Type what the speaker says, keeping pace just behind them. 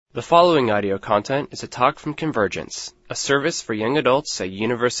The following audio content is a talk from Convergence, a service for young adults at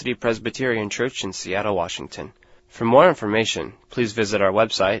University Presbyterian Church in Seattle, Washington. For more information, please visit our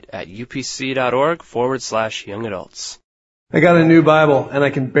website at upc.org/youngadults. I got a new Bible, and I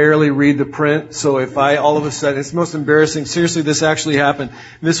can barely read the print, so if I all of a sudden, it's most embarrassing. Seriously, this actually happened.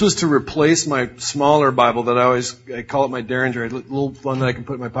 This was to replace my smaller Bible that I call it my Derringer, a little one that I can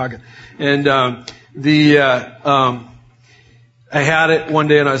put in my pocket. And I had it one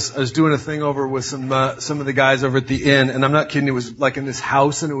day, and I was doing a thing over with some of the guys over at the inn, and I'm not kidding, it was like in this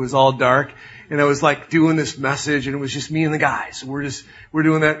house, and it was all dark, and I was like doing this message, and it was just me and the guys. We're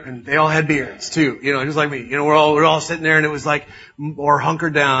doing that, and they all had beards too, just like me. We're all sitting there, and it was like, or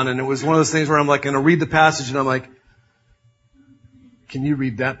hunkered down, and it was one of those things where I'm like going to read the passage, and I'm like, can you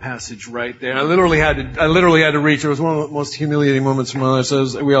read that passage right there? And I literally had to reach. It was one of the most humiliating moments of my life.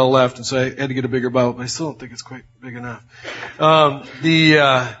 So we all left, and so I had to get a bigger Bible. But I still don't think it's quite big enough. So I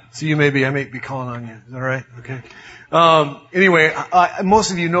may be calling on you. Is that all right? Okay. Anyway,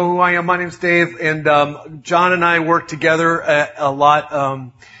 most of you know who I am. My name's Dave, and John and I work together a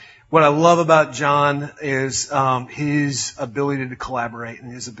lot. What I love about John is his ability to collaborate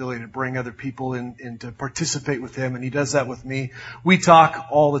and his ability to bring other people in and to participate with him, and he does that with me. We talk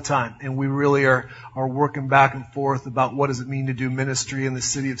all the time, and we really are working back and forth about what does it mean to do ministry in the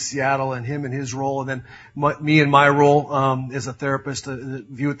city of Seattle, and him and his role, and then me and my role as a therapist to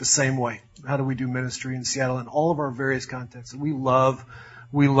view it the same way. How do we do ministry in Seattle in all of our various contexts? We love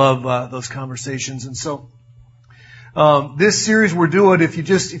those conversations, and so. This series we're doing, if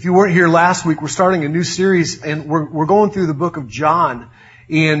you weren't here last week, we're starting a new series, and we're going through the book of John.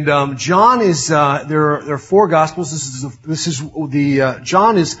 And John is there are four gospels.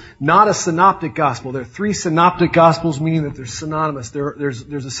 John is not a synoptic gospel. There are three synoptic gospels, meaning that they're synonymous.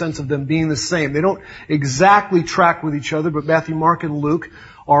 There's a sense of them being the same. They don't exactly track with each other, but Matthew, Mark, and Luke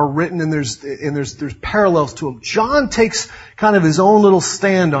are written, and there's parallels to them. John takes kind of his own little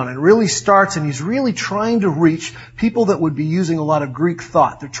stand on it, really starts, and he's really trying to reach people that would be using a lot of Greek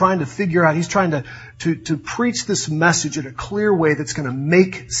thought. They're trying to figure out, he's trying to preach this message in a clear way that's going to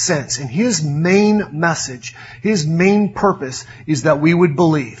make sense. And his main message, his main purpose is that we would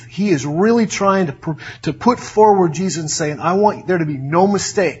believe. He is really trying to put forward Jesus and saying, I want there to be no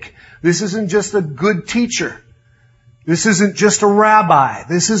mistake. This isn't just a good teacher. This isn't just a rabbi.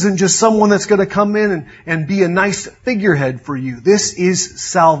 This isn't just someone that's going to come in and be a nice figurehead for you. This is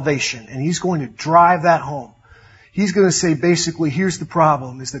salvation. And he's going to drive that home. He's going to say basically, here's the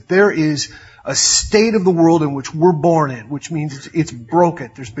problem, is that there is a state of the world in which we're born in, which means it's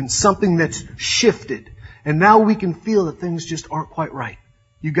broken. There's been something that's shifted. And now we can feel that things just aren't quite right.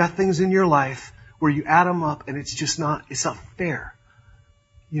 You've got things in your life where you add them up and it's not fair.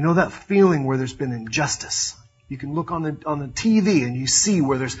 You know that feeling where there's been injustice. You can look on the TV and you see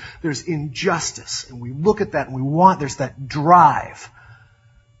where there's injustice, and we look at that and there's that drive,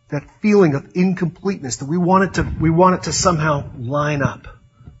 that feeling of incompleteness that we want it to somehow line up.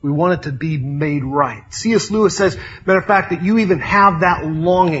 We want it to be made right. C.S. Lewis says, matter of fact, that you even have that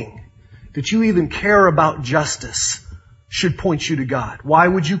longing, that you even care about justice, should point you to God. Why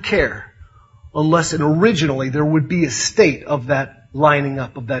would you care? Unless originally there would be a state of that lining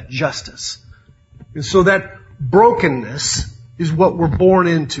up, of that justice. And so that brokenness is what we're born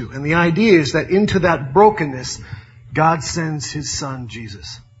into. And the idea is that into that brokenness, God sends His Son,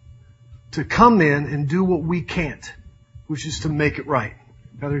 Jesus, to come in and do what we can't, which is to make it right.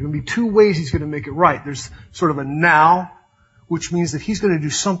 Now, there are going to be two ways He's going to make it right. There's sort of a now, which means that He's going to do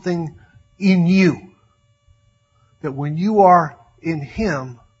something in you. That when you are in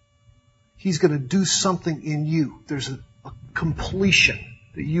Him, He's going to do something in you. There's a completion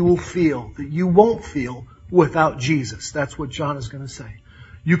that you will feel, that you won't feel without Jesus. That's what John is going to say.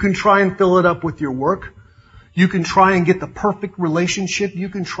 You can try and fill it up with your work. You can try and get the perfect relationship. You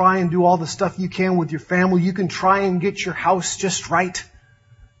can try and do all the stuff you can with your family. You can try and get your house just right.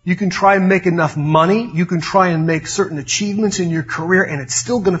 You can try and make enough money. You can try and make certain achievements in your career, and it's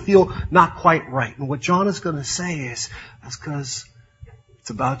still going to feel not quite right. And what John is going to say is, that's because it's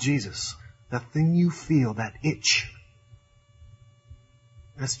about Jesus. That thing you feel, that itch,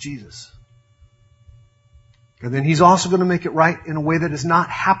 that's Jesus. And then He's also going to make it right in a way that has not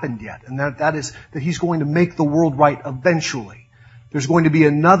happened yet. And that is that He's going to make the world right eventually. There's going to be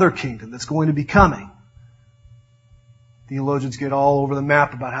another kingdom that's going to be coming. Theologians get all over the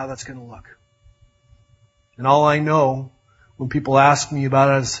map about how that's going to look. And all I know when people ask me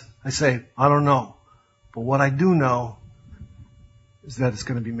about it is, I say, I don't know. But what I do know is that it's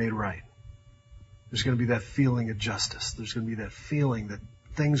going to be made right. There's going to be that feeling of justice. There's going to be that feeling that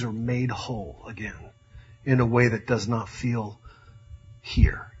things are made whole again in a way that does not feel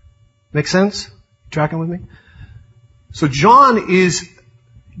here. Make sense? Tracking with me? So John is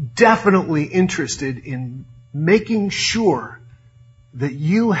definitely interested in making sure that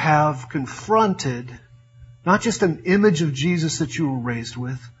you have confronted not just an image of Jesus that you were raised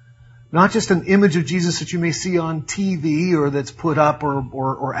with, not just an image of Jesus that you may see on TV or that's put up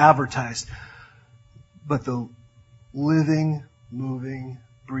or advertised, but the living, moving,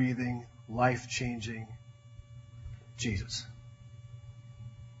 breathing, life-changing Jesus.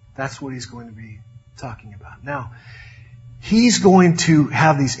 That's what he's going to be talking about. Now, he's going to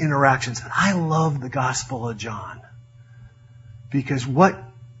have these interactions. And I love the Gospel of John. Because what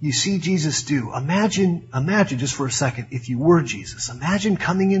you see Jesus do, imagine just for a second, if you were Jesus, imagine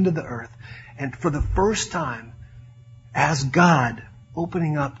coming into the earth and for the first time, as God,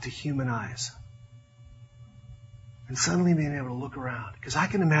 opening up to human eyes. And suddenly being able to look around. Because I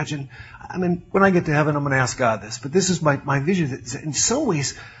can imagine, when I get to heaven, I'm going to ask God this, but this is my vision. In some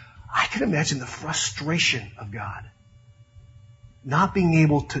ways, I can imagine the frustration of God. Not being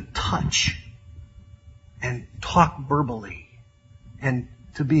able to touch and talk verbally and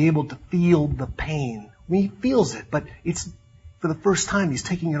to be able to feel the pain. He feels it, but it's for the first time he's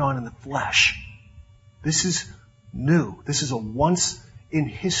taking it on in the flesh. This is new. This is a once in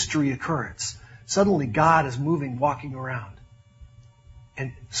history occurrence. Suddenly God is moving, walking around.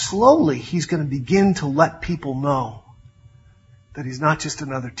 And slowly he's going to begin to let people know that he's not just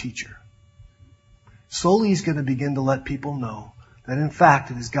another teacher. Slowly he's going to begin to let people know that in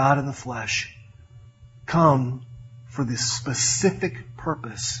fact it is God in the flesh come for this specific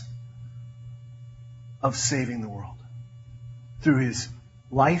purpose of saving the world. Through his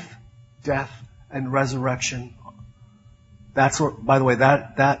life, death, and resurrection. That's what, by the way,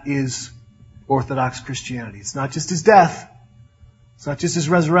 that is Orthodox Christianity. It's not just his death. It's not just his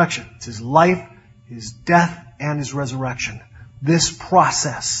resurrection. It's his life, his death, and his resurrection. This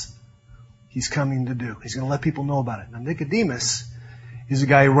process he's coming to do. He's going to let people know about it. Now, Nicodemus is a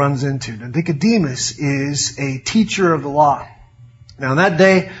guy he runs into. Now, Nicodemus is a teacher of the law. Now, in that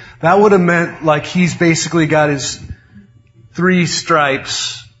day, that would have meant like he's basically got his 3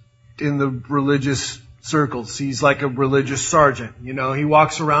 stripes in the religious circles. He's like a religious sergeant. You know, he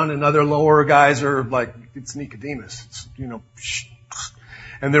walks around and other lower guys are like, it's Nicodemus. It's,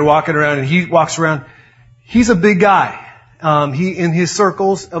 and they're walking around and he walks around. He's a big guy. He in his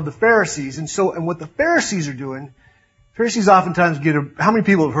circles of the Pharisees. And what the Pharisees are doing, Pharisees oftentimes how many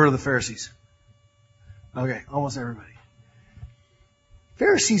people have heard of the Pharisees? Okay, almost everybody.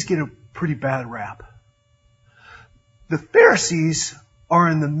 Pharisees get a pretty bad rap. The Pharisees are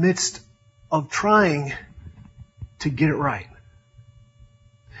in the midst of trying to get it right.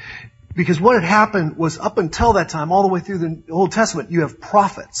 Because what had happened was up until that time, all the way through the Old Testament, you have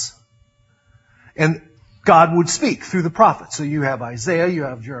prophets. And God would speak through the prophets. So you have Isaiah, you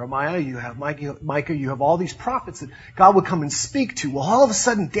have Jeremiah, you have Micah, you have all these prophets that God would come and speak to. Well, all of a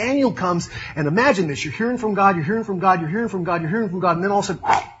sudden, Daniel comes, and imagine this. You're hearing from God, you're hearing from God, you're hearing from God, you're hearing from God, and then all of a sudden,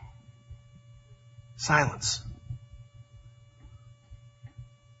 silence.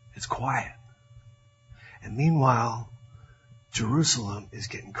 It's quiet. And meanwhile, Jerusalem is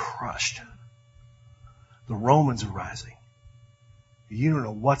getting crushed. The Romans are rising. You don't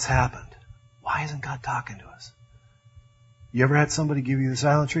know what's happened. Why isn't God talking to us? You ever had somebody give you the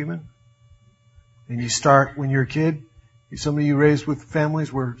silent treatment? And you start when you're a kid? Some of you raised with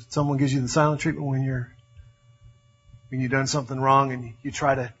families where someone gives you the silent treatment when you've done something wrong and you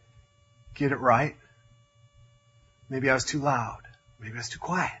try to get it right. Maybe I was too loud. Maybe I was too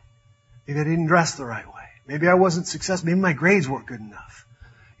quiet. Maybe I didn't dress the right way. Maybe I wasn't successful. Maybe my grades weren't good enough.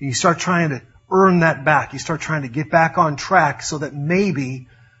 And you start trying to earn that back. You start trying to get back on track so that maybe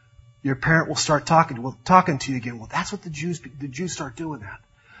your parent will start talking to you again. Well, that's what the Jews start doing that.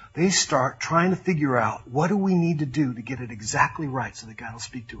 They start trying to figure out what do we need to do to get it exactly right so that God will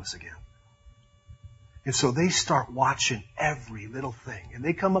speak to us again. And so they start watching every little thing. And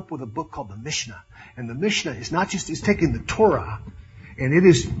they come up with a book called the Mishnah. And the Mishnah is not just, it's taking the Torah and it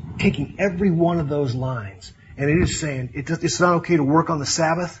is taking every one of those lines. And it is saying it's not okay to work on the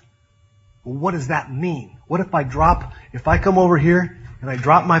Sabbath. Well, what does that mean? What if I come over here and I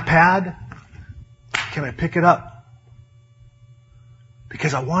drop my pad, can I pick it up?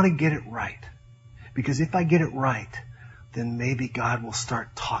 Because I want to get it right. Because if I get it right, then maybe God will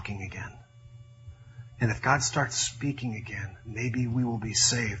start talking again. And if God starts speaking again, maybe we will be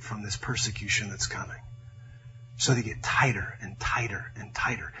saved from this persecution that's coming. So they get tighter and tighter and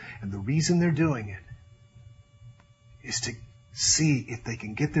tighter. And the reason they're doing it is to see if they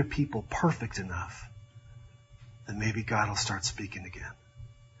can get their people perfect enough, then maybe God will start speaking again.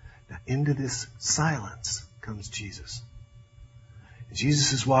 Now, into this silence comes Jesus.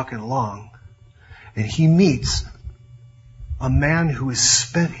 Jesus is walking along, and he meets a man who has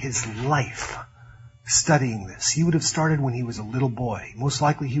spent his life studying this. He would have started when he was a little boy. Most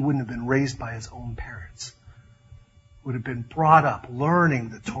likely he wouldn't have been raised by his own parents. Would have been brought up learning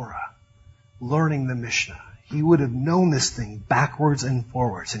the Torah, learning the Mishnah. He would have known this thing backwards and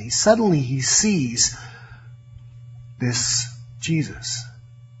forwards. And he sees this Jesus.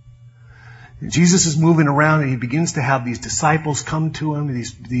 And Jesus is moving around, and he begins to have these disciples come to him.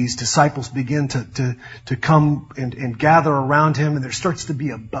 These disciples begin to come and gather around him, and there starts to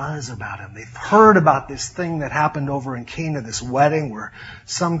be a buzz about him. They've heard about this thing that happened over in Cana, this wedding where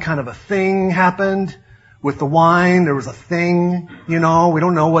some kind of a thing happened with the wine. There was a thing, we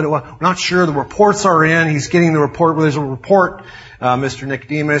don't know what it was. We're not sure. The reports are in. He's getting the report. Well, there's a report, Mr.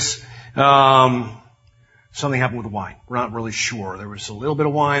 Nicodemus. Something happened with the wine. We're not really sure. There was a little bit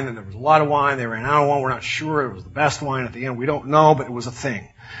of wine, then there was a lot of wine. They ran out of wine. We're not sure. It was the best wine at the end. We don't know, but it was a thing.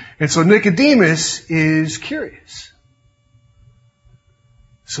 And so Nicodemus is curious.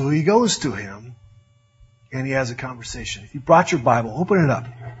 So he goes to him, and he has a conversation. If you brought your Bible, open it up.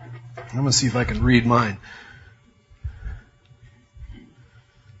 I'm going to see if I can read mine.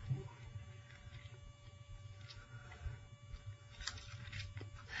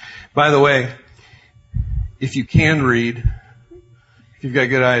 By the way, if you can read, if you've got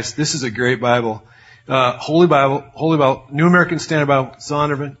good eyes, this is a great Bible. Holy Bible, New American Standard Bible,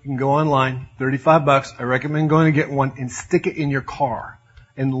 Zondervan. You can go online, $35. I recommend going and getting one and stick it in your car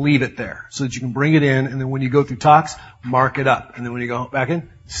and leave it there so that you can bring it in, and then when you go through talks, mark it up. And then when you go back in,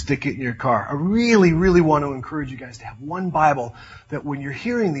 stick it in your car. I really, really want to encourage you guys to have one Bible that when you're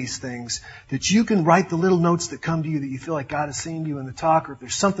hearing these things, that you can write the little notes that come to you that you feel like God is saying to you in the talk, or if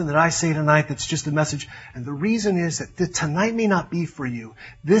there's something that I say tonight that's just a message. And the reason is that tonight may not be for you.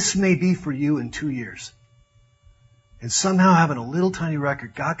 This may be for you in 2 years. And somehow having a little tiny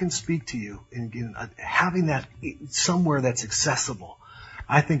record, God can speak to you, and having that somewhere that's accessible,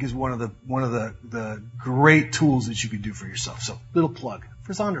 I think is one of the great tools that you could do for yourself. So, little plug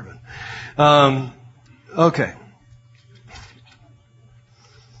for Zondervan. Okay.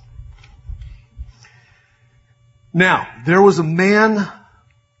 Now, there was a man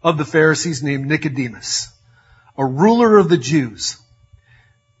of the Pharisees named Nicodemus, a ruler of the Jews.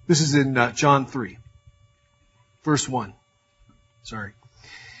 This is in John 3, verse 1. Sorry.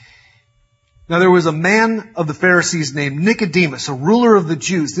 Now there was a man of the Pharisees named Nicodemus, a ruler of the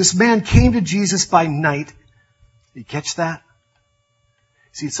Jews. This man came to Jesus by night. Did you catch that?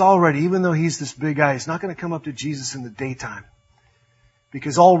 See, it's already, even though he's this big guy, he's not going to come up to Jesus in the daytime.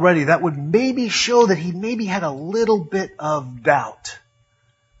 Because already that would maybe show that he maybe had a little bit of doubt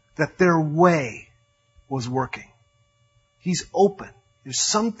that their way was working. He's open. There's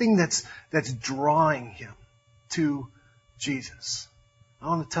something that's drawing him to Jesus. I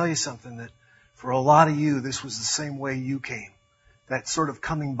want to tell you something, that for a lot of you, this was the same way you came. That sort of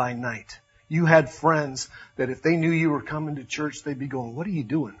coming by night. You had friends that if they knew you were coming to church, they'd be going, "What are you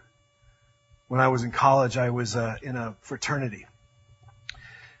doing?" When I was in college, I was in a fraternity.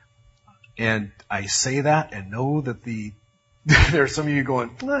 And I say that and know that there are some of you going,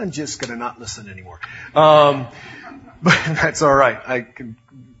 "I'm just going to not listen anymore." But that's all right. I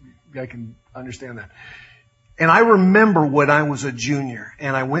can understand that. And I remember when I was a junior,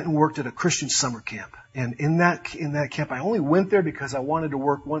 and I went and worked at a Christian summer camp. And in that camp, I only went there because I wanted to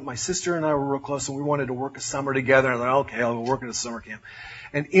work. My sister and I were real close, and we wanted to work a summer together. And I thought, okay, I'll go work at a summer camp.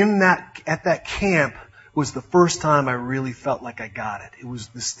 And at that camp was the first time I really felt like I got it. It was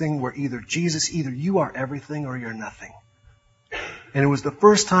this thing where either you are everything or you're nothing. And it was the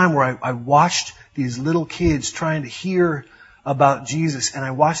first time where I watched these little kids trying to hear about Jesus, and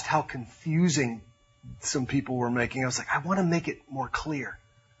I watched how confusing some people were making. I was like, I want to make it more clear.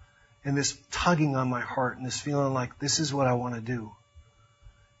 And this tugging on my heart, and this feeling like this is what I want to do.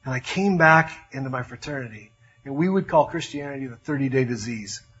 And I came back into my fraternity, and we would call Christianity the 30-day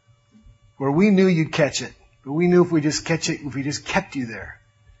disease, where we knew you'd catch it, but we knew if we just kept you there,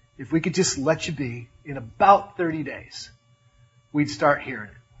 if we could just let you be, in about 30 days, we'd start hearing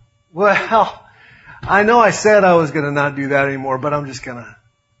it. Well, I know I said I was going to not do that anymore, but I'm just going to,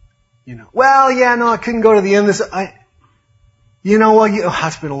 I couldn't go to the end of this.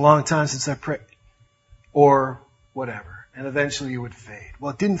 It's been a long time since I prayed. Or whatever. And eventually it would fade.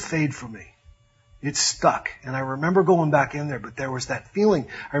 Well, it didn't fade for me. It stuck. And I remember going back in there, but there was that feeling.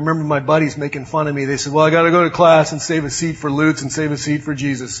 I remember my buddies making fun of me. They said, "Well, I got to go to class and save a seat for Lutz and save a seat for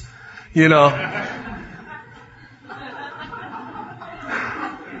Jesus."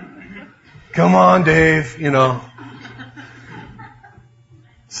 Come on, Dave,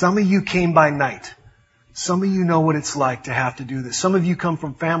 Some of you came by night. Some of you know what it's like to have to do this. Some of you come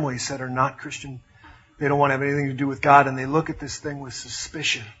from families that are not Christian. They don't want to have anything to do with God, and they look at this thing with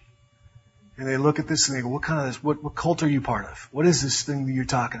suspicion. And they look at this and they go, what kind of this? What cult are you part of? What is this thing that you're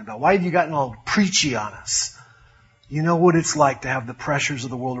talking about? Why have you gotten all preachy on us? You know what it's like to have the pressures of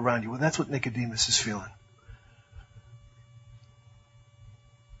the world around you. Well, that's what Nicodemus is feeling.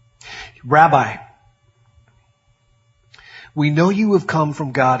 Rabbi, we know you have come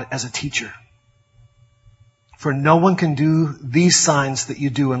from God as a teacher. For no one can do these signs that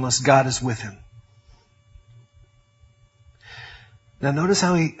you do unless God is with him. Now notice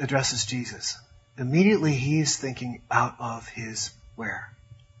how he addresses Jesus. Immediately he is thinking out of his where?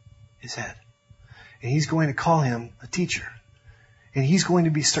 His head. And he's going to call him a teacher. And he's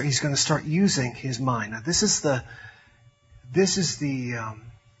going to start using his mind. Now this is the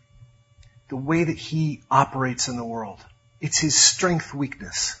way that he operates in the world. It's his strength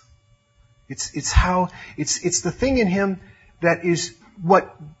weakness. It's the thing in him that is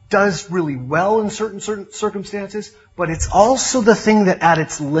what does really well in certain circumstances, but it's also the thing that at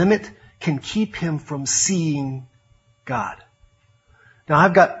its limit can keep him from seeing God. Now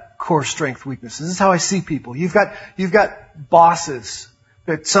I've got core strength weaknesses. This is how I see people. You've got bosses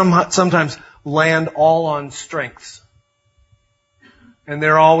that sometimes land all on strengths. And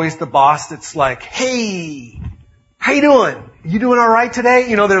they're always the boss that's like, hey, how you doing? You doing all right today?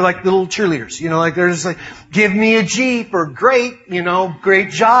 You know, they're like little cheerleaders. You know, like they're just like, give me a Jeep or great, you know, great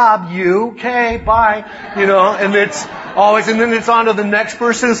job, you, okay, bye. You know, and it's always, and then it's on to the next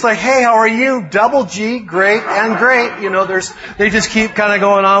person. It's like, hey, how are you? Double G, great and great. You know, they just keep kind of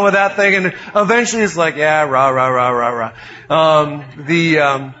going on with that thing, and eventually it's like, yeah, rah, rah, rah, rah,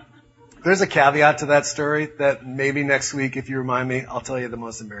 rah. There's a caveat to that story that maybe next week, if you remind me, I'll tell you the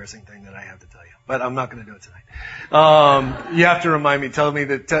most embarrassing thing that I have to tell you. But I'm not going to do it tonight. You have to remind me. Tell the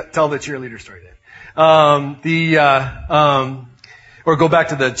cheerleader story, Dave. Or go back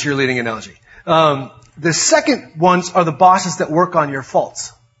to the cheerleading analogy. The second ones are the bosses that work on your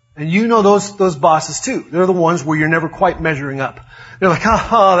faults. And you know those bosses too. They're the ones where you're never quite measuring up. They're like,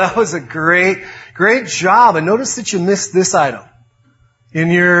 oh, that was a great job. And notice that you missed this item. In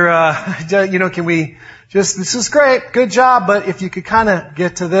your, can we this is great, good job, but if you could kind of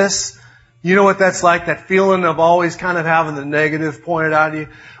get to this, you know what that's like, that feeling of always kind of having the negative pointed out at you.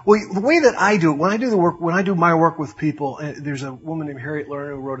 Well, the way that I do it, when I do my work with people, there's a woman named Harriet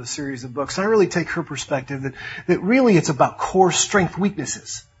Lerner who wrote a series of books, and I really take her perspective that really it's about core strength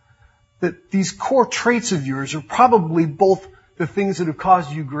weaknesses. That these core traits of yours are probably both the things that have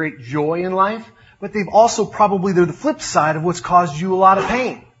caused you great joy in life, but they're the flip side of what's caused you a lot of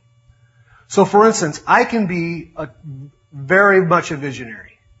pain. So for instance, I can be very much a visionary.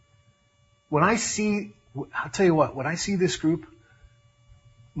 When I see this group,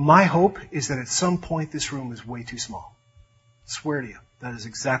 my hope is that at some point this room is way too small. I swear to you, that is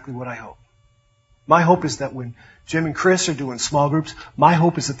exactly what I hope. My hope is that when Jim and Chris are doing small groups, my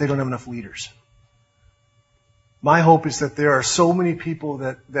hope is that they don't have enough leaders. My hope is that there are so many people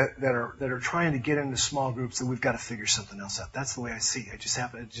that are trying to get into small groups that we've got to figure something else out. That's the way I see it. I just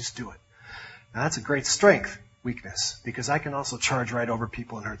have to just do it. Now that's a great strength weakness, because I can also charge right over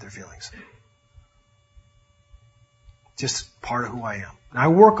people and hurt their feelings. Just part of who I am. And I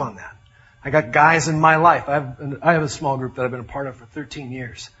work on that. I got guys in my life. I have a small group that I've been a part of for 13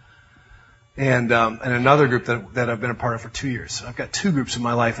 years. And another group that I've been a part of for 2 years. So I've got two groups in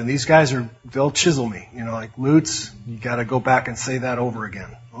my life, and these guys they'll chisel me. You know, like, Lutz, you gotta go back and say that over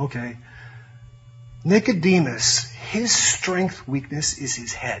again. Okay. Nicodemus, his strength weakness is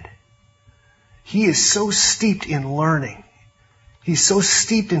his head. He is so steeped in learning. He's so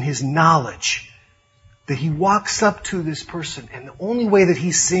steeped in his knowledge that he walks up to this person, and the only way that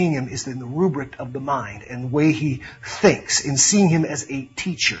he's seeing him is in the rubric of the mind and the way he thinks, in seeing him as a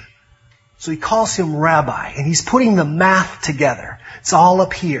teacher. So he calls him rabbi, and he's putting the math together. It's all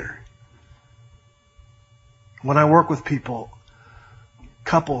up here. When I work with people,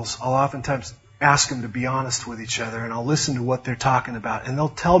 couples, I'll oftentimes ask them to be honest with each other, and I'll listen to what they're talking about, and they'll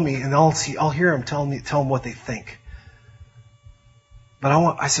tell me, and I'll hear them tell them what they think. But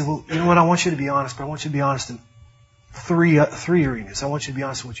I said, well, you know what? I want you to be honest, but I want you to be honest in three arenas. I want you to be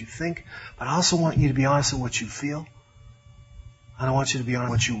honest in what you think, but I also want you to be honest in what you feel, and I want you to be honest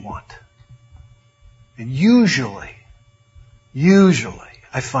in what you want. And usually,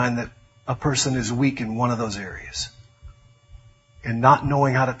 I find that a person is weak in one of those areas. And not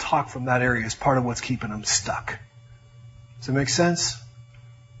knowing how to talk from that area is part of what's keeping them stuck. Does that make sense?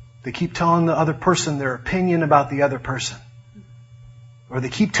 They keep telling the other person their opinion about the other person. Or they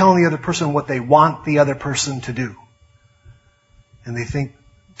keep telling the other person what they want the other person to do. And they think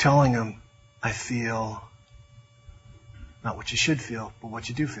telling them, I feel Not what you should feel, but what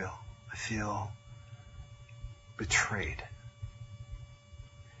you do feel. I feel betrayed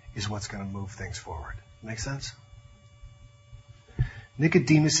is what's going to move things forward. Make sense?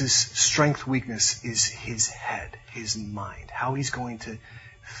 Nicodemus' strength weakness is his head, his mind, how he's going to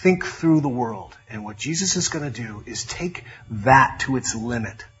think through the world. And what Jesus is going to do is take that to its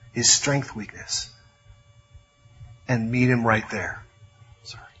limit, his strength weakness, and meet him right there.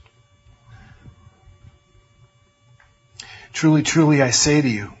 Sorry. Truly, truly, I say to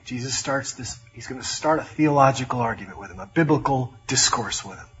you, Jesus starts this, he's going to start a theological argument with him, a biblical discourse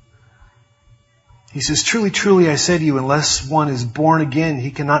with him. He says, truly, truly, I say to you, unless one is born again,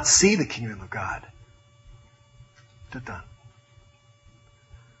 he cannot see the kingdom of God. Done.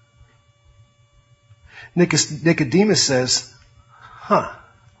 Nicodemus says, how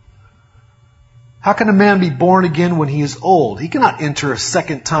can a man be born again when he is old? He cannot enter a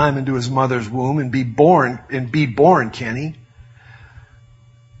second time into his mother's womb and be born, can he?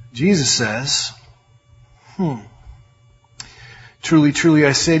 Jesus says, truly, truly,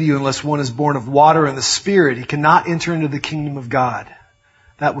 I say to you, unless one is born of water and the Spirit, he cannot enter into the kingdom of God.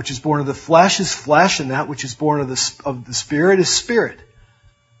 That which is born of the flesh is flesh, and that which is born of the Spirit is spirit.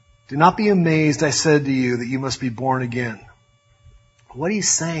 Do not be amazed, I said to you, that you must be born again. What he's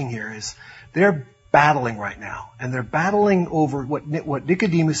saying here is they're battling right now, and they're battling over what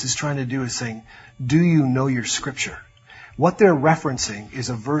Nicodemus is trying to do is saying, do you know your Scripture? What they're referencing is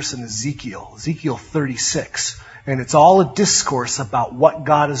a verse in Ezekiel 36. And it's all a discourse about what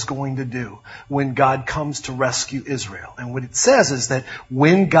God is going to do when God comes to rescue Israel. And what it says is that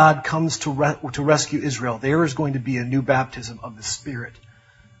when God comes to rescue Israel, there is going to be a new baptism of the Spirit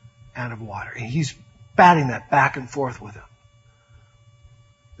and of water. And he's batting that back and forth with him.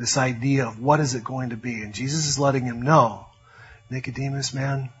 This idea of what is it going to be. And Jesus is letting him know, Nicodemus,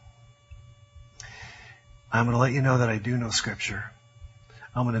 man, I'm going to let you know that I do know Scripture.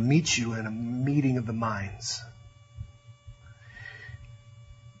 I'm going to meet you in a meeting of the minds.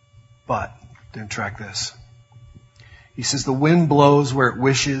 But, then track this. He says, the wind blows where it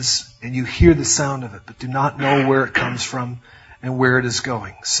wishes, and you hear the sound of it, but do not know where it comes from and where it is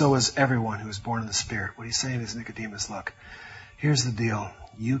going. So is everyone who is born of the Spirit. What he's saying is, Nicodemus, look, here's the deal.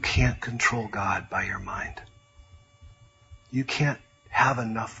 You can't control God by your mind. You can't have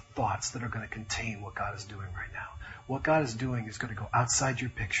enough thoughts that are going to contain what God is doing right now. What God is doing is going to go outside your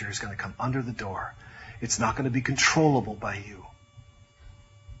picture. It's going to come under the door. It's not going to be controllable by you.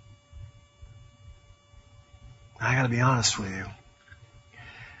 I got to be honest with you.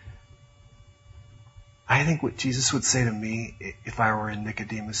 I think what Jesus would say to me if I were in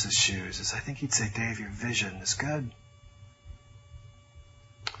Nicodemus' shoes is I think he'd say, Dave, your vision is good.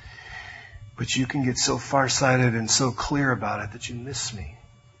 But you can get so farsighted and so clear about it that you miss me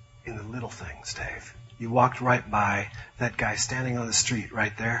in the little things, Dave. You walked right by that guy standing on the street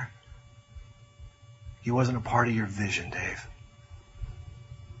right there. He wasn't a part of your vision, Dave.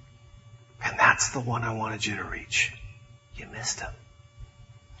 And that's the one I wanted you to reach. You missed him.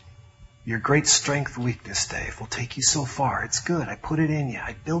 Your great strength, weakness, Dave, will take you so far. It's good. I put it in you.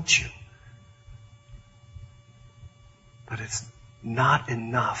 I built you. But it's not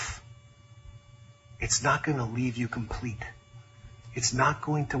enough. It's not going to leave you complete. It's not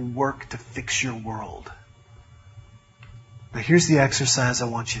going to work to fix your world. Now here's the exercise I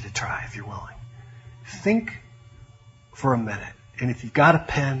want you to try if you're willing. Think for a minute. And if you've got a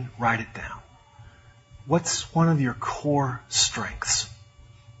pen, write it down. What's one of your core strengths?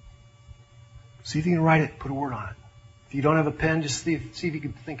 See if you can write it, put a word on it. If you don't have a pen, just see if you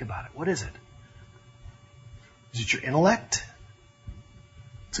can think about it. What is it? Is it your intellect?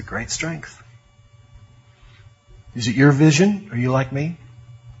 It's a great strength. Is it your vision? Are you like me?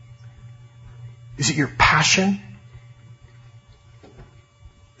 Is it your passion?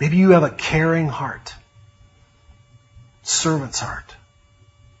 Maybe you have a caring heart. Servant's heart.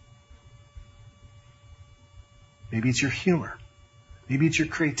 Maybe it's your humor. Maybe it's your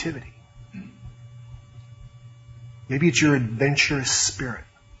creativity. Maybe it's your adventurous spirit.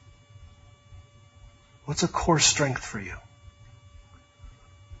 What's a core strength for you?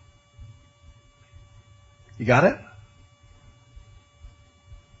 You got it?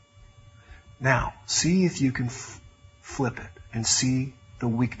 Now, see if you can flip it and see the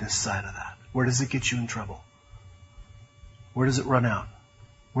weakness side of that. Where does it get you in trouble? Where does it run out?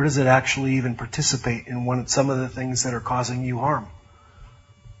 Where does it actually even participate in some of the things that are causing you harm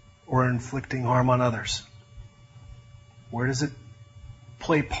or inflicting harm on others? Where does it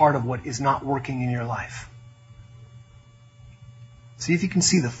play part of what is not working in your life? See if you can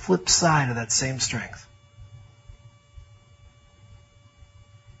see the flip side of that same strength.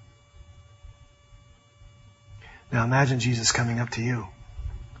 Now imagine Jesus coming up to you,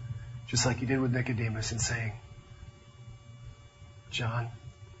 just like he did with Nicodemus, and saying, John,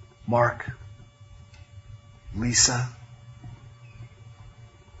 Mark, Lisa,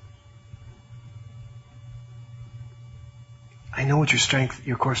 I know what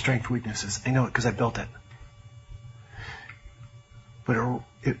your core strength, weakness is. I know it because I built it. But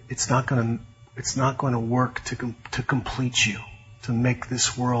it's not going to work to complete you, to make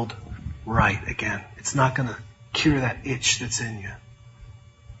this world right again. It's not going to cure that itch that's in you.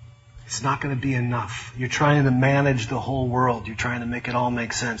 It's not going to be enough. You're trying to manage the whole world. You're trying to make it all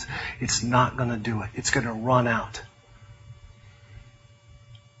make sense. It's not going to do it. It's going to run out.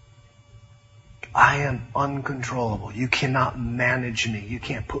 I am uncontrollable. You cannot manage me. You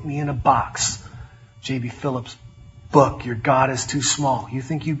can't put me in a box. J.B. Phillips' book, Your God is Too Small. You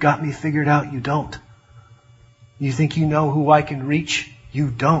think you got me figured out? You don't. You think you know who I can reach? You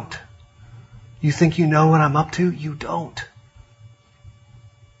don't. You think you know what I'm up to? You don't.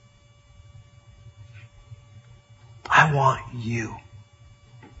 I want you.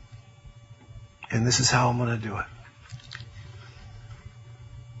 And this is how I'm going to do it.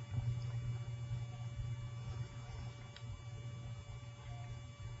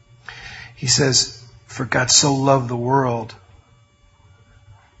 He says, for God so loved the world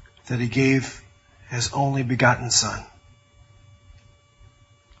that he gave his only begotten Son,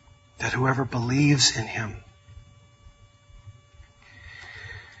 that whoever believes in him,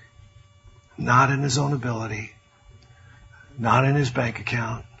 not in his own ability, not in his bank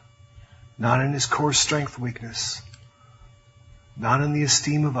account, not in his core strength, weakness, not in the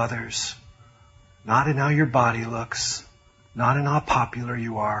esteem of others, not in how your body looks, not in how popular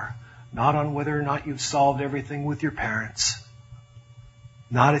you are, not on whether or not you've solved everything with your parents,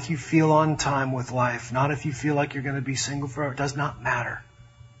 not if you feel on time with life, not if you feel like you're going to be single forever. It does not matter.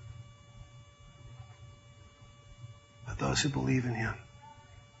 But those who believe in him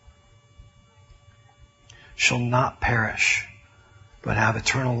shall not perish, but have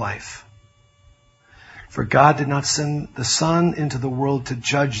eternal life. For God did not send the Son into the world to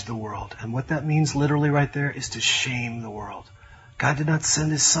judge the world. And what that means literally right there is to shame the world. God did not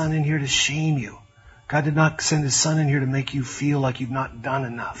send his Son in here to shame you. God did not send his Son in here to make you feel like you've not done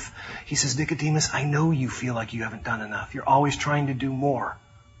enough. He says, Nicodemus, I know you feel like you haven't done enough. You're always trying to do more.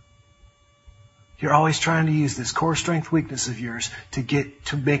 You're always trying to use this core strength, weakness of yours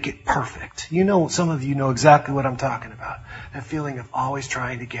to make it perfect. You know, some of you know exactly what I'm talking about. That feeling of always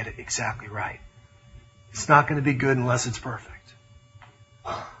trying to get it exactly right. It's not going to be good unless it's perfect.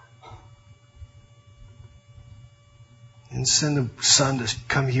 And send the Son to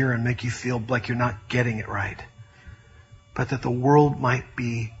come here and make you feel like you're not getting it right. But that the world might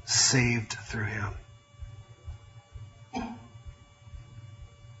be saved through him.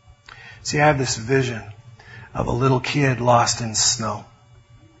 See, I have this vision of a little kid lost in snow.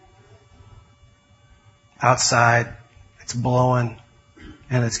 Outside, it's blowing,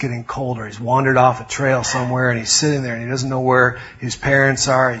 and it's getting colder. He's wandered off a trail somewhere, and he's sitting there, and he doesn't know where his parents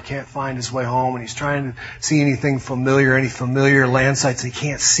are. He can't find his way home, and he's trying to see anything familiar, any familiar land sites, and he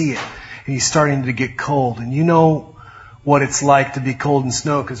can't see it. And he's starting to get cold. And you know what it's like to be cold in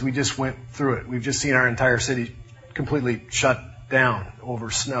snow, because we just went through it. We've just seen our entire city completely shut down over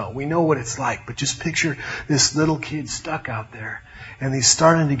snow. We know what it's like, but just picture this little kid stuck out there, and he's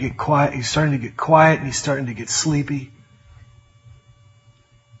starting to get quiet. He's starting to get quiet, and he's starting to get sleepy.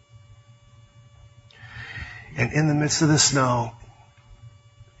 And in the midst of the snow,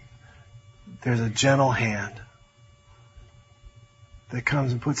 there's a gentle hand that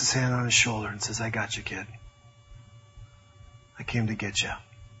comes and puts his hand on his shoulder and says, I got you, kid. I came to get you.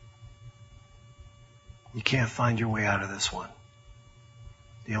 You can't find your way out of this one.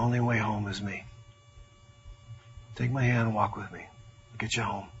 The only way home is me. Take my hand and walk with me. I'll get you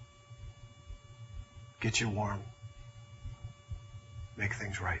home. Get you warm. Make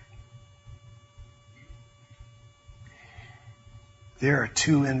things right. There are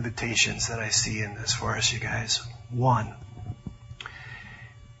two invitations that I see in this for us, you guys. One,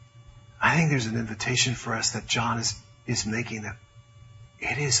 I think there's an invitation for us that John is making, that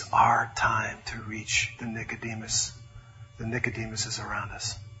it is our time to reach the Nicodemuses around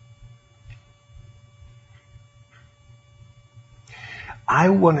us. I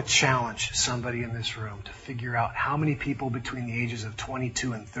want to challenge somebody in this room to figure out how many people between the ages of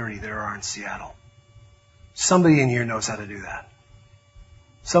 22 and 30 there are in Seattle. Somebody in here knows how to do that.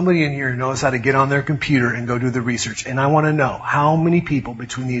 Somebody in here knows how to get on their computer and go do the research. And I want to know how many people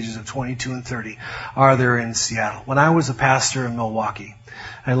between the ages of 22 and 30 are there in Seattle. When I was a pastor in Milwaukee,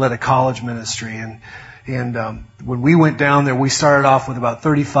 I led a college ministry, and And when we went down there, we started off with about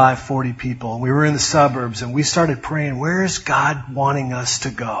 35, 40 people. And we were in the suburbs, and we started praying, where is God wanting us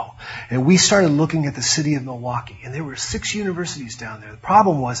to go? And we started looking at the city of Milwaukee. And there were 6 universities down there. The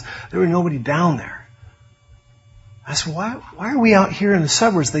problem was there was nobody down there. I said, why are we out here in the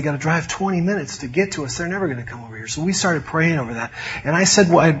suburbs? They got to drive 20 minutes to get to us. They're never going to come over here. So we started praying over that. And I said,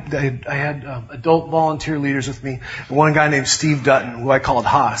 well, I had adult volunteer leaders with me. One guy named Steve Dutton, who I called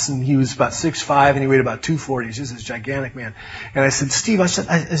Haas, and he was about 6'5", and he weighed about 240. He's just this gigantic man. And I said, Steve, I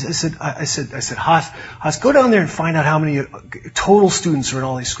said, Haas, go down there and find out how many total students are in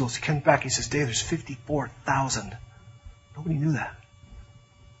all these schools. He comes back, he says, Dave, there's 54,000. Nobody knew that.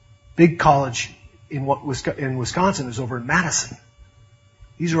 Big college in Wisconsin is over in Madison.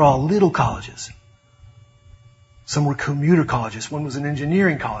 These are all little colleges. Some were commuter colleges. One was an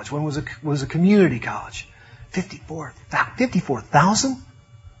engineering college. One was a community college. 54,000?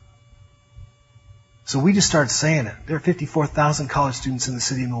 So we just started saying it. There are 54,000 college students in the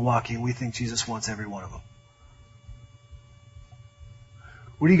city of Milwaukee, and we think Jesus wants every one of them.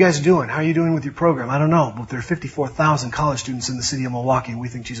 What are you guys doing? How are you doing with your program? I don't know, but there are 54,000 college students in the city of Milwaukee, and we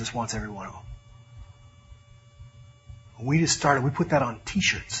think Jesus wants every one of them. We just started, we put that on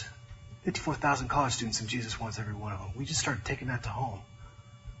t-shirts. 54,000 college students and Jesus wants every one of them. We just started taking that to home.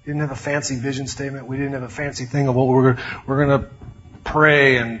 We didn't have a fancy vision statement. We didn't have a fancy thing of, well, we're going to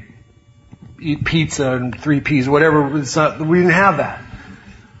pray and eat pizza and 3 Ps, whatever. We didn't have that.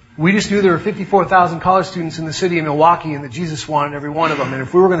 We just knew there were 54,000 college students in the city of Milwaukee and that Jesus wanted every one of them. And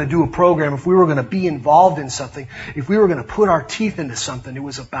if we were going to do a program, if we were going to be involved in something, if we were going to put our teeth into something, it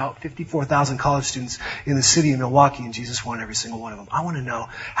was about 54,000 college students in the city of Milwaukee, and Jesus wanted every single one of them. I want to know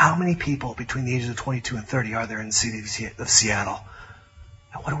how many people between the ages of 22 and 30 are there in the city of Seattle?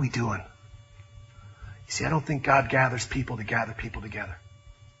 And what are we doing? You see, I don't think God gathers people to gather people together.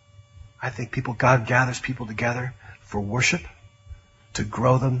 I think God gathers people together for worship, to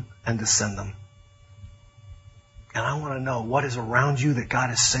grow them and to send them. And I want to know what is around you that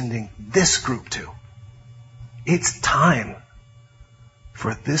God is sending this group to. It's time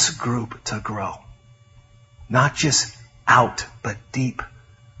for this group to grow. Not just out, but deep.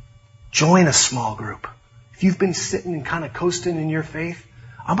 Join a small group. If you've been sitting and kind of coasting in your faith,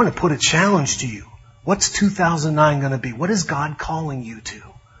 I'm going to put a challenge to you. What's 2009 going to be? What is God calling you to?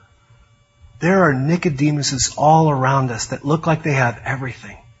 There are Nicodemuses all around us that look like they have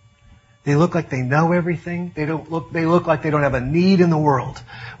everything. They look like they know everything. They look like they don't have a need in the world.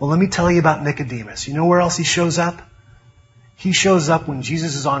 Well, let me tell you about Nicodemus. You know where else he shows up? He shows up when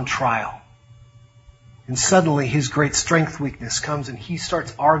Jesus is on trial. And suddenly his great strength weakness comes and he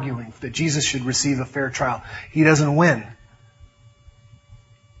starts arguing that Jesus should receive a fair trial. He doesn't win.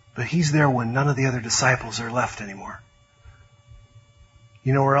 But he's there when none of the other disciples are left anymore.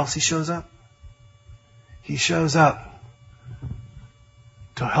 You know where else he shows up? He shows up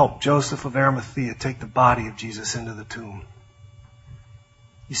to help Joseph of Arimathea take the body of Jesus into the tomb.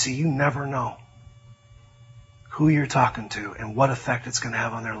 You see, you never know who you're talking to and what effect it's going to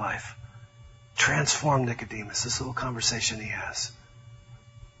have on their life. Transform Nicodemus, this little conversation he has.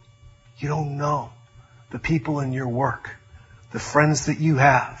 You don't know the people in your work, the friends that you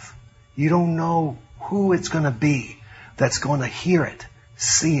have. You don't know who it's going to be that's going to hear it,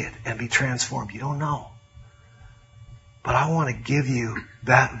 see it, and be transformed. You don't know. But I want to give you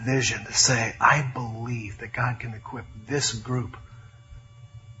that vision to say, I believe that God can equip this group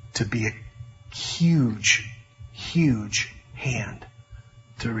to be a huge, huge hand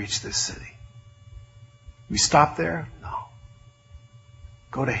to reach this city. We stop there? No.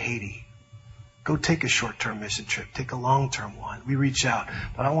 Go to Haiti. Go take a short-term mission trip. Take a long-term one. We reach out.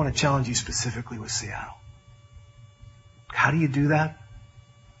 But I want to challenge you specifically with Seattle. How do you do that?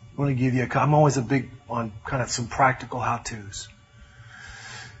 I want to give you I'm always a big on kind of some practical how-tos.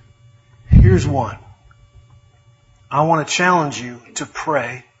 Here's one. I want to challenge you to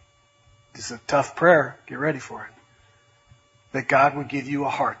pray. This is a tough prayer. Get ready for it. That God would give you a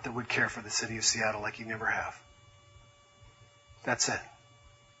heart that would care for the city of Seattle like you never have. That's it.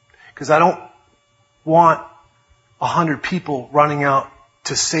 Because I don't want 100 people running out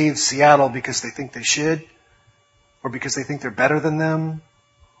to save Seattle because they think they should, or because they think they're better than them,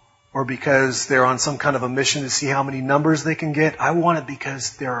 or because they're on some kind of a mission to see how many numbers they can get. I want it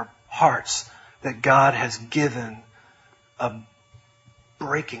because there are hearts that God has given a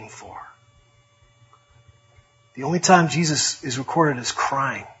breaking for. The only time Jesus is recorded as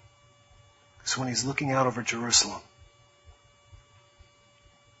crying is when he's looking out over Jerusalem.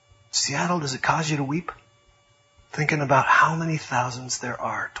 Seattle, does it cause you to weep? Thinking about how many thousands there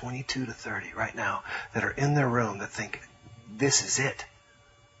are, 22 to 30 right now, that are in their room that think, this is it.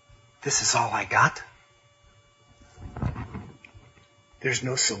 This is all I got. there's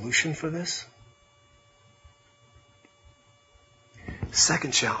no solution for this?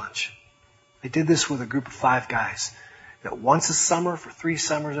 Second challenge. I did this with a group of 5 guys. That once a summer, for 3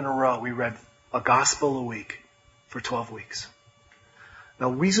 summers in a row, we read a gospel a week for 12 weeks. Now,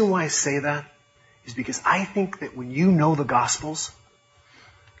 the reason why I say that is because I think that when you know the Gospels,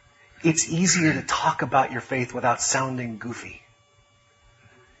 it's easier to talk about your faith without sounding goofy.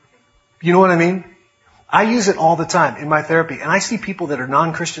 You know what I mean? I use it all the time in my therapy, and I see people that are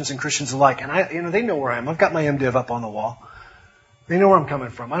non-Christians and Christians alike, and they know where I am. I've got my MDiv up on the wall. They know where I'm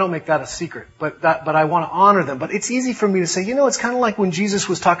coming from. I don't make that a secret, but I want to honor them. But it's easy for me to say, it's kind of like when Jesus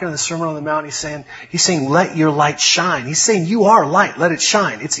was talking in the Sermon on the Mount. He's saying, let your light shine. He's saying, you are light, let it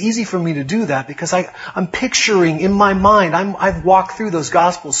shine. It's easy for me to do that because I'm picturing in my mind. I've walked through those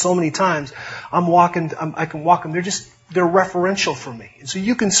Gospels so many times. I can walk them. They're referential for me. And so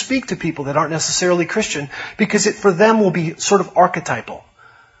you can speak to people that aren't necessarily Christian because it for them will be sort of archetypal.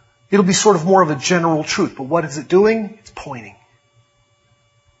 It'll be sort of more of a general truth. But what is it doing? It's pointing.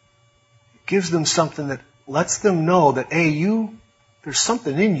 Gives them something that lets them know that, hey, there's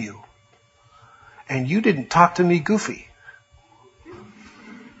something in you. And you didn't talk to me goofy.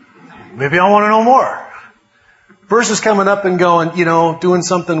 Maybe I want to know more. Versus coming up and going, doing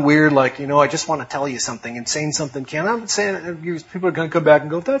something weird like, I just want to tell you something and saying something I'm saying people are going to come back and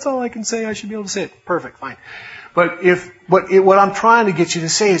go, if that's all I can say, I should be able to say it. Perfect, fine. But what I'm trying to get you to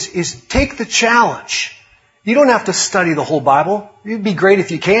say is take the challenge. You don't have to study the whole Bible. It'd be great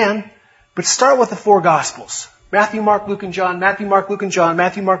if you can. But start with the 4 Gospels. Matthew, Mark, Luke, and John. Matthew, Mark, Luke, and John.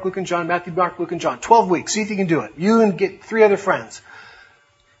 Matthew, Mark, Luke, and John. Matthew, Mark, Luke, and John. 12 weeks. See if you can do it. You and get 3 other friends.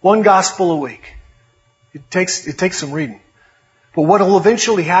 1 Gospel a week. It takes some reading. But what will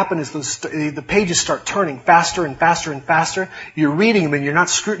eventually happen is the pages start turning faster and faster and faster. You're reading them and you're not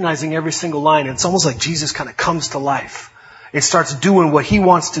scrutinizing every single line. It's almost like Jesus kind of comes to life. It starts doing what he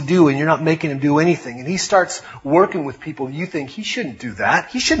wants to do and you're not making him do anything. And he starts working with people. You think he shouldn't do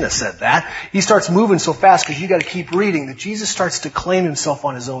that. He shouldn't have said that. He starts moving so fast because you got to keep reading that Jesus starts to claim himself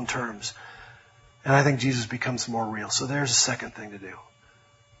on his own terms. And I think Jesus becomes more real. So there's a second thing to do.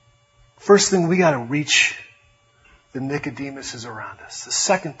 First thing, we got to reach the Nicodemuses around us. The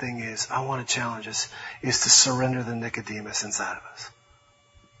second thing is, I want to challenge us, is to surrender the Nicodemus inside of us.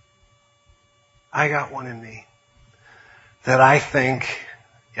 I got one in me that I think,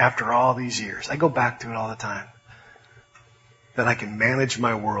 after all these years, I go back to it all the time, that I can manage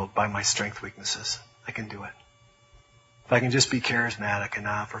my world by my strength weaknesses. I can do it. If I can just be charismatic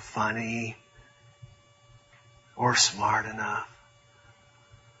enough, or funny, or smart enough.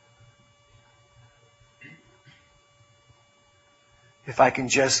 If I can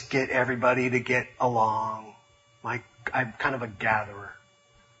just get everybody to get along. I'm kind of a gatherer.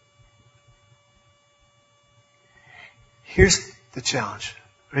 Here's the challenge,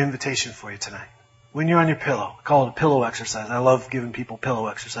 an invitation for you tonight. When you're on your pillow, I call it a pillow exercise. I love giving people pillow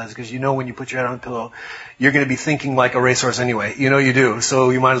exercises because when you put your head on the pillow, you're going to be thinking like a racehorse anyway. You do. So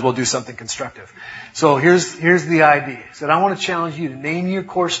you might as well do something constructive. So here's the idea. Is that I want to challenge you to name your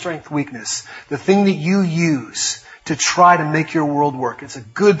core strength weakness, the thing that you use to try to make your world work. It's a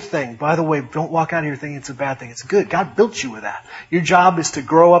good thing. By the way, don't walk out of here thinking it's a bad thing. It's good. God built you with that. Your job is to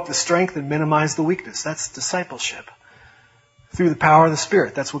grow up the strength and minimize the weakness. That's discipleship. Through the power of the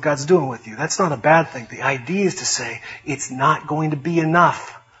Spirit. That's what God's doing with you. That's not a bad thing. The idea is to say, it's not going to be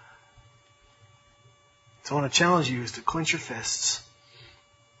enough. So I want to challenge you is to clench your fists.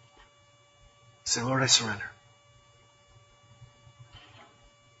 Say, Lord, I surrender.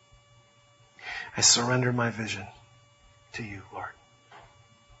 I surrender my vision to you, Lord.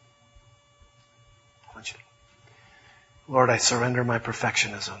 Clench it. Lord, I surrender my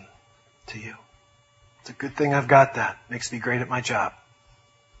perfectionism to you. It's a good thing I've got that. Makes me great at my job.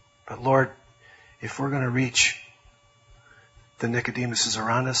 But Lord, if we're going to reach the Nicodemuses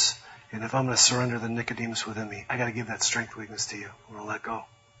around us, and if I'm going to surrender the Nicodemus within me, I got to give that strength weakness to you. I'm going to let go.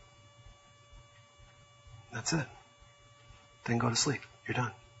 That's it. Then go to sleep. You're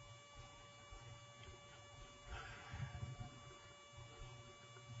done.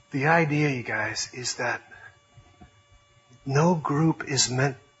 The idea, you guys, is that no group is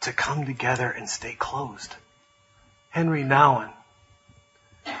meant to come together and stay closed. Henry Nouwen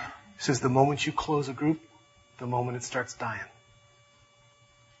says the moment you close a group, the moment it starts dying.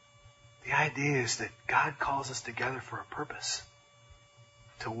 The idea is that God calls us together for a purpose.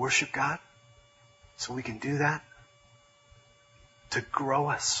 To worship God, so we can do that. To grow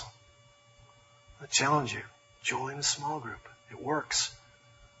us. I challenge you, join a small group. It works.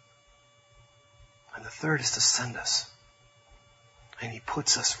 And the third is to send us. And he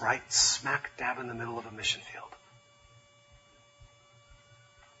puts us right smack dab in the middle of a mission field.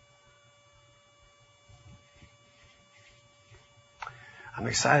 I'm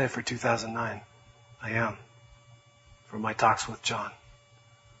excited for 2009. I am. For my talks with John.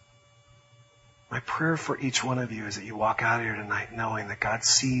 My prayer for each one of you is that you walk out of here tonight knowing that God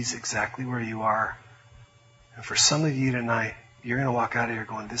sees exactly where you are. And for some of you tonight, you're going to walk out of here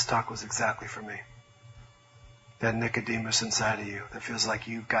going, this talk was exactly for me. That Nicodemus inside of you that feels like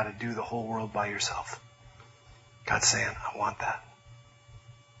you've got to do the whole world by yourself. God's saying, I want that.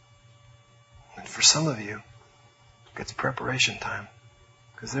 And for some of you, it's preparation time.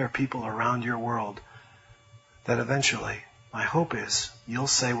 Because there are people around your world that eventually, my hope is, you'll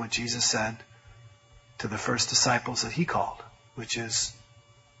say what Jesus said to the first disciples that he called, which is,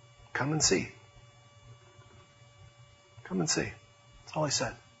 come and see. Come and see. That's all he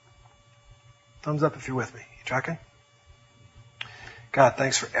said. Thumbs up if you're with me. You tracking? God,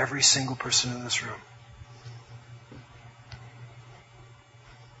 thanks for every single person in this room.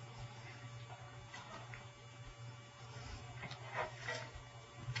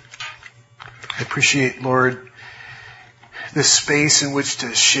 I appreciate, Lord, this space in which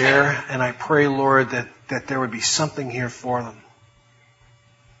to share, and I pray, Lord, that there would be something here for them.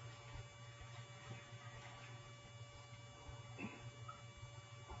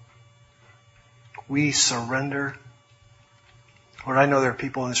 We surrender. Lord, I know there are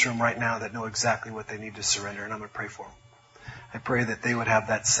people in this room right now that know exactly what they need to surrender, and I'm going to pray for them. I pray that they would have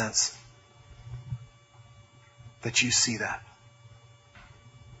that sense that you see that.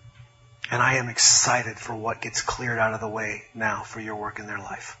 And I am excited for what gets cleared out of the way now for your work in their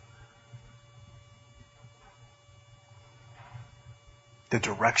life. The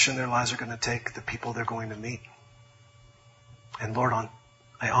direction their lives are going to take, the people they're going to meet. And Lord,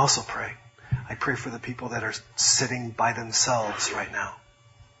 I also pray. I pray for the people that are sitting by themselves right now.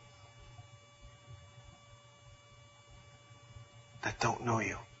 That don't know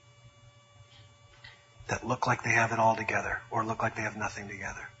you. That look like they have it all together or look like they have nothing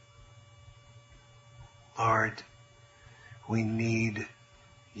together. Lord, we need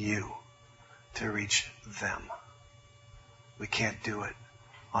you to reach them. We can't do it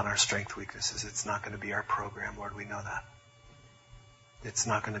on our strength weaknesses. It's not going to be our program, Lord. We know that. It's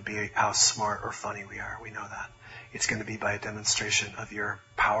not going to be how smart or funny we are. We know that. It's going to be by a demonstration of your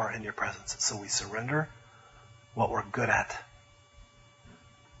power and your presence. So we surrender what we're good at.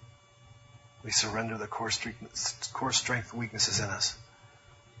 We surrender the core strength weaknesses in us.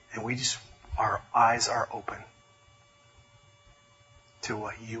 And our eyes are open to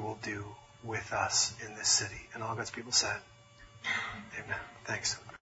what you will do with us in this city. And all God's people said, amen. Thanks.